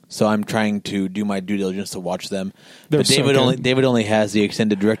 Yeah. So I'm trying to do my due diligence to watch them. They're But so good. David only has the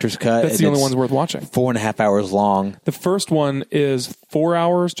extended director's cut. That's and the only it's one's worth watching. 4.5 hours long. The first one is 4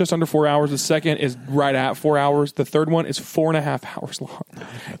 hours, just under 4 hours. The second is right at 4 hours. The third one is 4.5 hours long.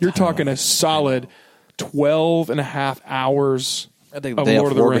 You're talking a solid 12.5 hours I think of they Lord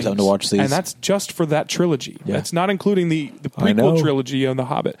have of the work or Rings. something to watch these. And that's just for that trilogy. Yeah. That's not including the I know. prequel trilogy of The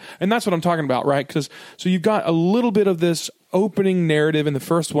Hobbit. And that's what I'm talking about, right? So you've got a little bit of this opening narrative in the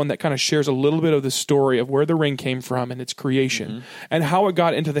first one that kind of shares a little bit of the story of where the ring came from and its creation and how it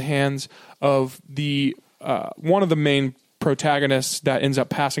got into the hands of the one of the main protagonists that ends up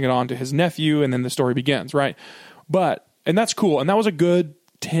passing it on to his nephew, and then the story begins, right? And that's cool. And that was a good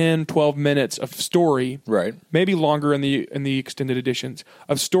 10, 12 minutes of story, Right. Maybe longer in the extended editions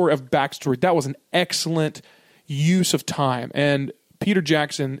of backstory. That was an excellent use of time, and Peter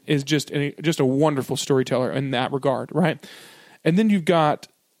Jackson is just a wonderful storyteller in that regard, right? And then you've got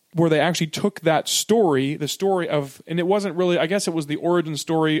where they actually took that story, the story of, and it wasn't really, I guess it was the origin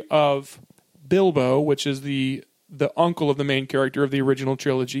story of Bilbo, which is the uncle of the main character of the original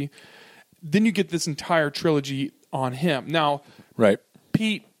trilogy. Then you get this entire trilogy on him. Now, Right.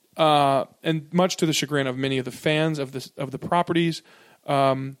 Pete, and much to the chagrin of many of the fans of the properties,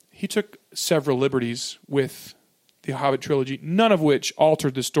 he took several liberties with the Hobbit trilogy, none of which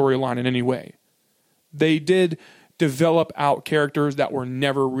altered the storyline in any way. They did develop out characters that were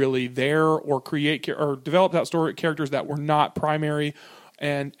never really there, or develop out characters that were not primary,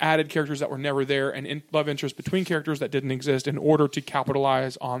 and added characters that were never there, and love interest between characters that didn't exist in order to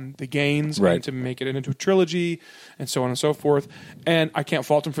capitalize on the gains and to make it into a trilogy, and so on and so forth. And I can't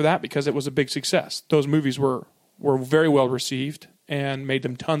fault them for that because it was a big success. Those movies were very well received and made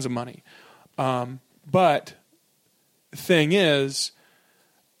them tons of money. But the thing is,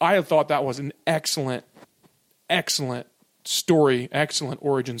 I thought that was an excellent story, excellent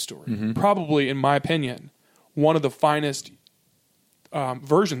origin story. Probably, in my opinion, one of the finest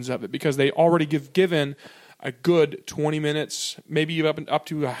versions of it, because they already given a good 20 minutes, maybe up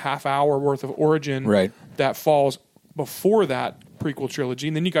to a half hour worth of origin that falls before that prequel trilogy.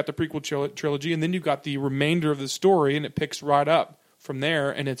 And then you got the prequel trilogy, and then you got the remainder of the story, and it picks right up from there,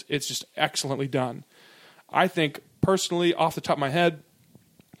 and it's just excellently done. I think, personally, off the top of my head,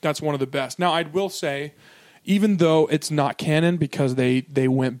 that's one of the best. Now, I will say, even though it's not canon, because they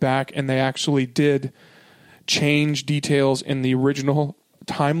went back and they actually did change details in the original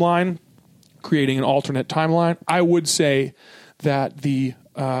timeline, creating an alternate timeline, I would say that the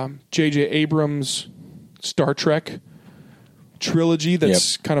J.J. Abrams Star Trek trilogy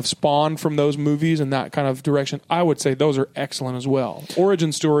that's kind of spawned from those movies and that kind of direction, I would say those are excellent as well.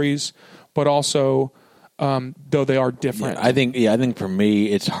 Origin stories, but also though they are different. I think for me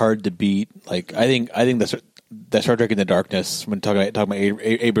it's hard to beat. Like I think the Star Trek in the Darkness, when talking about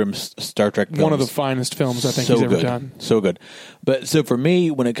Abrams Star Trek films, one of the finest films I think so he's ever good. done. So good. But so for me,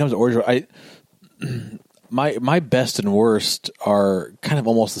 when it comes to origin, my best and worst are kind of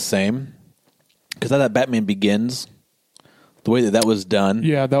almost the same, because that Batman Begins, the way that was done,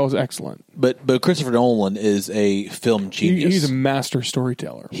 Yeah, that was excellent. But Christopher Nolan is a film genius. He's a master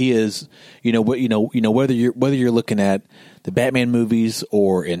storyteller. He is, whether you're looking at the Batman movies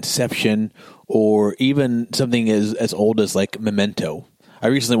or Inception or even something as old as like Memento. I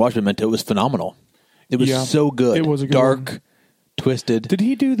recently watched Memento. It was phenomenal. It was so good. It was a good dark, one. Twisted. Did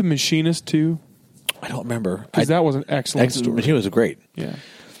he do The Machinist too? I don't remember. Because that was an excellent story. Machine was great. Yeah.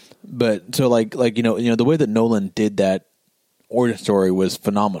 But so like the way that Nolan did that origin story was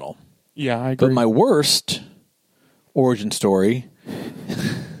phenomenal. Yeah, I agree. But my worst origin story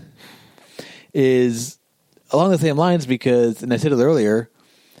is along the same lines, because, and I said it earlier,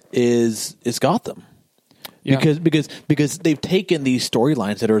 is Gotham. Yeah. Because they've taken these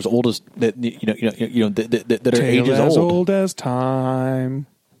storylines that are as old as that that are Tale ages as old. old as time.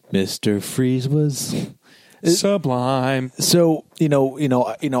 Mr. Freeze was Sublime. so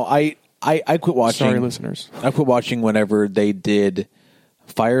I quit watching. Sorry, listeners. I quit watching whenever they did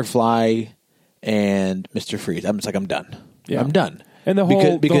Firefly and Mr. Freeze. I'm done. Yeah. I'm done. And the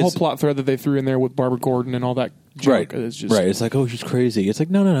whole because plot thread that they threw in there with Barbara Gordon and all that junk is just right. It's like, oh, she's crazy. It's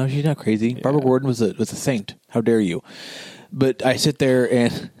like, no, she's not crazy. Barbara Gordon was a saint. How dare you? But I sit there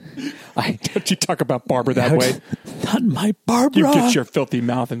and Don't you talk about Barbara that way? Not my Barbara. You get your filthy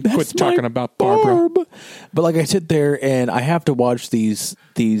mouth and quit talking about Barbara. But like I sit there and I have to watch these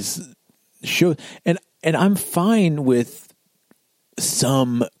shows, and I'm fine with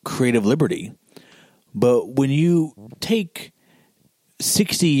some creative liberty. But when you take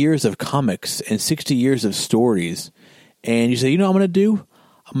 60 years of comics and 60 years of stories, and you say, you know what I'm going to do?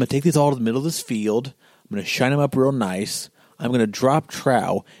 I'm going to take these all to the middle of this field. I'm going to shine them up real nice. I'm going to drop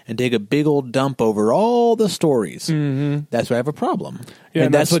trow and take a big old dump over all the stories. Mm-hmm. That's where I have a problem. Yeah,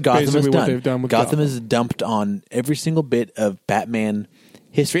 and that's what Gotham has done. They've done with Gotham has dumped on every single bit of Batman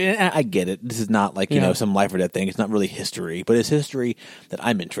history. And I get it. This is not like, some life or death thing. It's not really history, but it's history that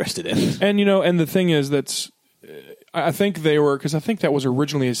I'm interested in. And, and the thing is I think they were, because I think that was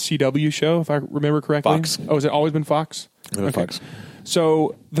originally a CW show, if I remember correctly. Fox. Oh, has it always been Fox? Fox.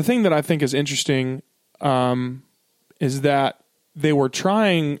 So the thing that I think is interesting is that they were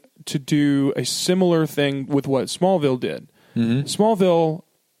trying to do a similar thing with what Smallville did. Mm-hmm. Smallville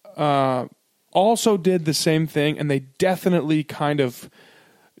also did the same thing, and they definitely kind of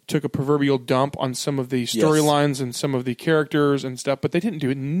took a proverbial dump on some of the storylines and some of the characters and stuff, but they didn't do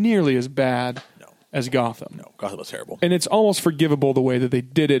it nearly as bad as Gotham. No, Gotham was terrible. And it's almost forgivable the way that they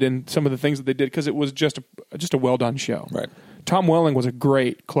did it and some of the things that they did because it was just a well-done show. Right. Tom Welling was a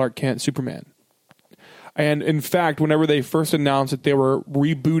great Clark Kent Superman. And in fact, whenever they first announced that they were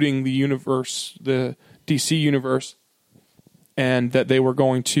rebooting the universe, the DC universe, and that they were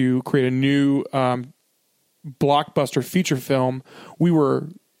going to create a new blockbuster feature film,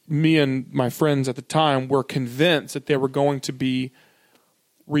 me and my friends at the time were convinced that they were going to be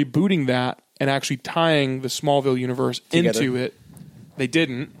rebooting that and actually tying the Smallville universe into it. They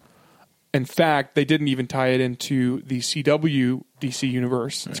didn't. In fact, they didn't even tie it into the CW DC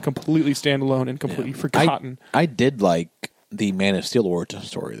universe. It's completely standalone and completely forgotten. I did like the Man of Steel origin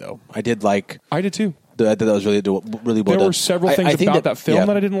story, though. I did too. I thought that was really well there done. There were several things about that film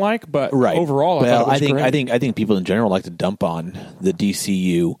that I didn't like, but overall, I thought it was great. I think people in general like to dump on the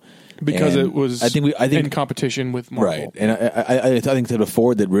DCU because it was in competition with Marvel. Right. And I think said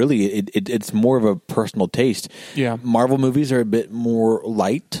before that really it's more of a personal taste. Yeah. Marvel movies are a bit more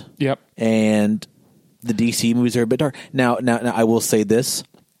light. Yep. And the DC movies are a bit dark. Now I will say this.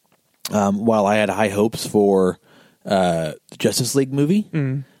 While I had high hopes for the Justice League movie,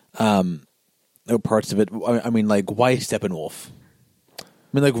 there were parts of it. I mean, like, why Steppenwolf? I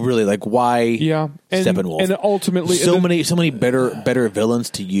mean, like, really, like, why Steppenwolf? And ultimately, so many better villains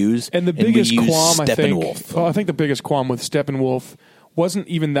to use. And the biggest qualm, I think the biggest qualm with Steppenwolf wasn't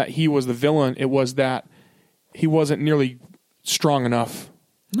even that he was the villain. It was that he wasn't nearly strong enough.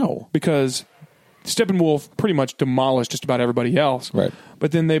 No. Because Steppenwolf pretty much demolished just about everybody else. Right.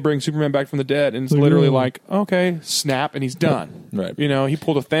 But then they bring Superman back from the dead, and it's literally like, okay, snap, and he's done. Right. He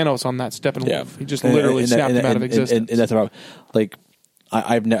pulled a Thanos on that Steppenwolf. Yeah. He just literally snapped him out of existence. And that's about, like,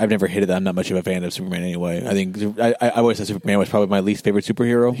 I've never hated that. I'm not much of a fan of Superman anyway. I think I always said Superman was probably my least favorite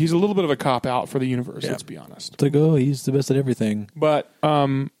superhero. He's a little bit of a cop-out for the universe, let's be honest. It's like, oh, he's the best at everything. But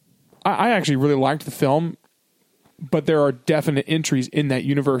I actually really liked the film, but there are definite entries in that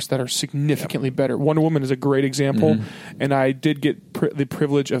universe that are significantly better. Wonder Woman is a great example, and I did get the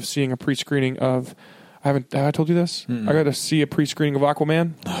privilege of seeing a pre-screening of... have I told you this? I got to see a pre-screening of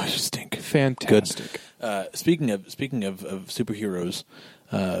Aquaman. Oh, you stink. Fantastic. Good. Speaking of superheroes,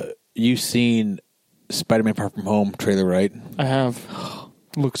 you've seen Spider-Man Far From Home trailer, right? I have.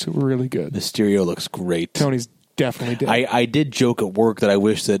 Looks really good. Mysterio looks great. Tony's definitely dead. I did joke at work that I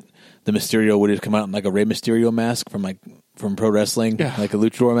wish that the Mysterio would have come out in like a Rey Mysterio mask from pro wrestling, like a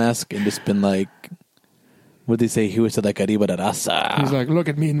luchador mask, and just been like, what did they say? He was like arriba de raza. He's like, look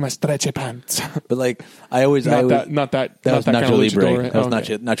at me in my stretchy pants. But like, not was Nacho Libre. That was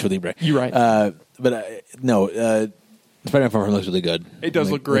Nacho Libre. You're right. No, Spider-Man Far From Home looks really good. It does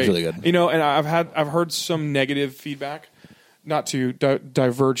look great. Looks really good. And I've heard some negative feedback. Not to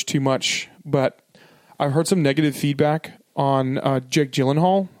diverge too much, but I've heard some negative feedback on Jake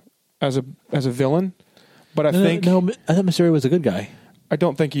Gyllenhaal as a villain. But I think I thought Mysterio was a good guy. I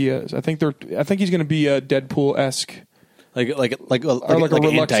don't think he is. I think he's going to be a Deadpool-esque, like an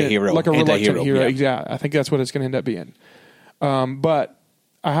anti-hero, like a reluctant hero. Yeah. I think that's what it's going to end up being. But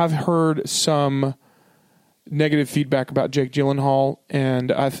I have heard some negative feedback about Jake Gyllenhaal,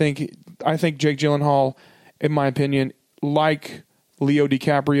 and I think Jake Gyllenhaal, in my opinion, like Leo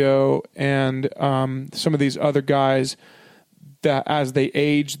DiCaprio and some of these other guys, that as they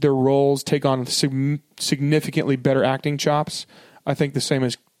age, their roles take on significantly better acting chops. I think the same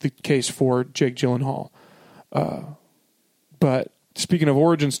is the case for Jake Gyllenhaal. But speaking of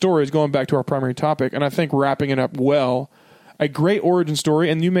origin stories, going back to our primary topic, and I think wrapping it up well, A great origin story,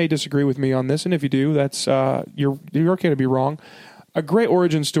 and you may disagree with me on this, and if you do, that's you're okay to be wrong. A great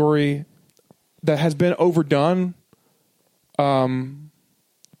origin story that has been overdone,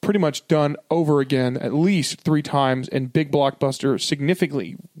 pretty much done over again at least 3 times in big blockbuster,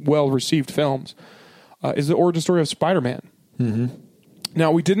 significantly well-received films, is the origin story of Spider-Man. Mm-hmm.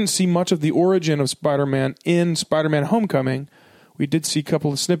 Now, we didn't see much of the origin of Spider-Man in Spider-Man Homecoming. We did see a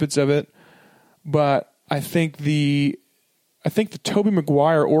couple of snippets of it, but I think the Tobey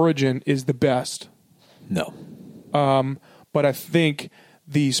Maguire origin is the best. No. But I think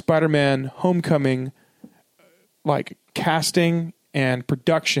the Spider-Man Homecoming, like, casting and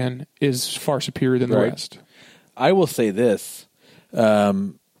production is far superior than the rest. I will say this,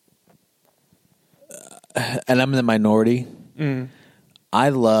 and I'm in the minority. I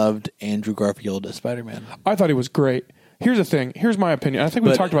loved Andrew Garfield as Spider-Man. I thought he was great. Here's the thing. Here's my opinion. I think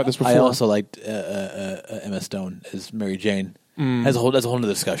we talked about this before. I also liked Emma Stone as Mary Jane. That's a whole other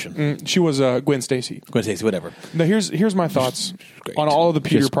discussion. She was Gwen Stacy. Gwen Stacy, whatever. Now here's my thoughts on all of the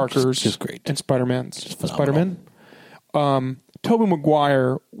Peter Parkers just great. and Spider-Man. Tobey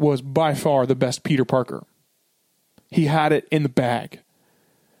Maguire was by far the best Peter Parker. He had it in the bag.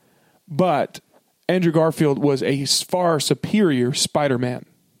 But Andrew Garfield was a far superior Spider-Man.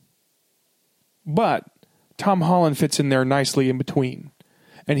 But Tom Holland fits in there nicely in between.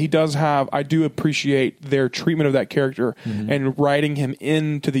 And he does have, I do appreciate their treatment of that character and writing him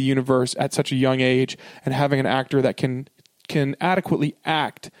into the universe at such a young age and having an actor that can adequately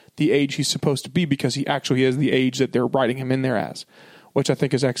act the age he's supposed to be because he actually is the age that they're writing him in there as, which I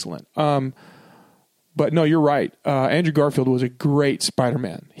think is excellent. But no, you're right. Andrew Garfield was a great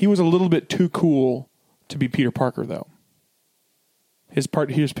Spider-Man. He was a little bit too cool to be Peter Parker, though. His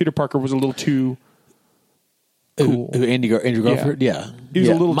Peter Parker was a little too cool. Andrew Garfield? Yeah. He was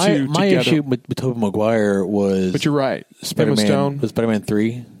a little too My together. issue with Tobey Maguire was... But you're right. Spider-Man, Emma Stone. was Spider-Man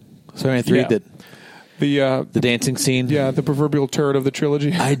 3? Spider-Man 3? Yeah. The dancing scene? Yeah, the proverbial turret of the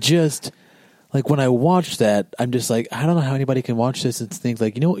trilogy. I just... Like, when I watched that, I'm just like, I don't know how anybody can watch this and think,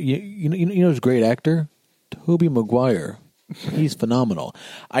 like, you know who's a great actor? Tobey Maguire. He's phenomenal.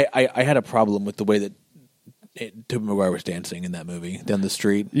 I had a problem with the way that Tobey Maguire was dancing in that movie down the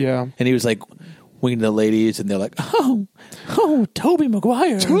street. Yeah. And he was, like, winging the ladies, and they're like, oh, Tobey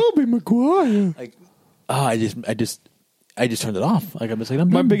Maguire. Tobey Maguire. Like, I just turned it off. Like, I'm just like, I'm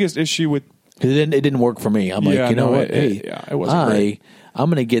My done. biggest issue with... Because it didn't work for me. I'm like, Yeah, you know no, what? it wasn't great. I'm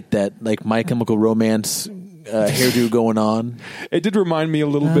going to get that, like, My Chemical Romance hairdo going on. It did remind me a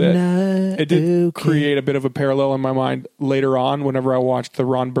little bit. It did create a bit of a parallel in my mind later on whenever I watched the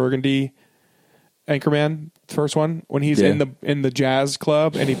Ron Burgundy Anchorman, first one, when he's in the jazz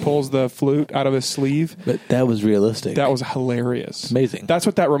club and he pulls the flute out of his sleeve. But that was realistic. That was hilarious. Amazing. That's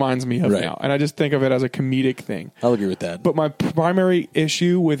what that reminds me of Right. now. And I just think of it as a comedic thing. I'll agree with that. But my primary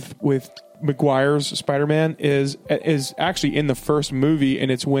issue with Maguire's Spider-Man is actually in the first movie,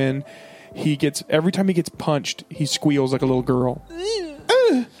 and it's when every time he gets punched, he squeals like a little girl.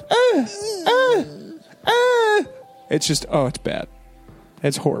 It's just, it's bad.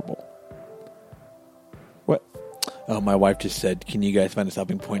 It's horrible. What? Oh, my wife just said, can you guys find a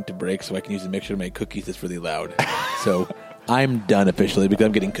stopping point to break so I can use the mixer to make cookies that's really loud? So I'm done officially because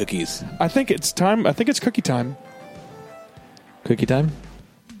I'm getting cookies. I think it's time. I think it's cookie time. Cookie time?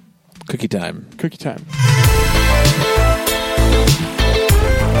 Cookie time. Cookie time.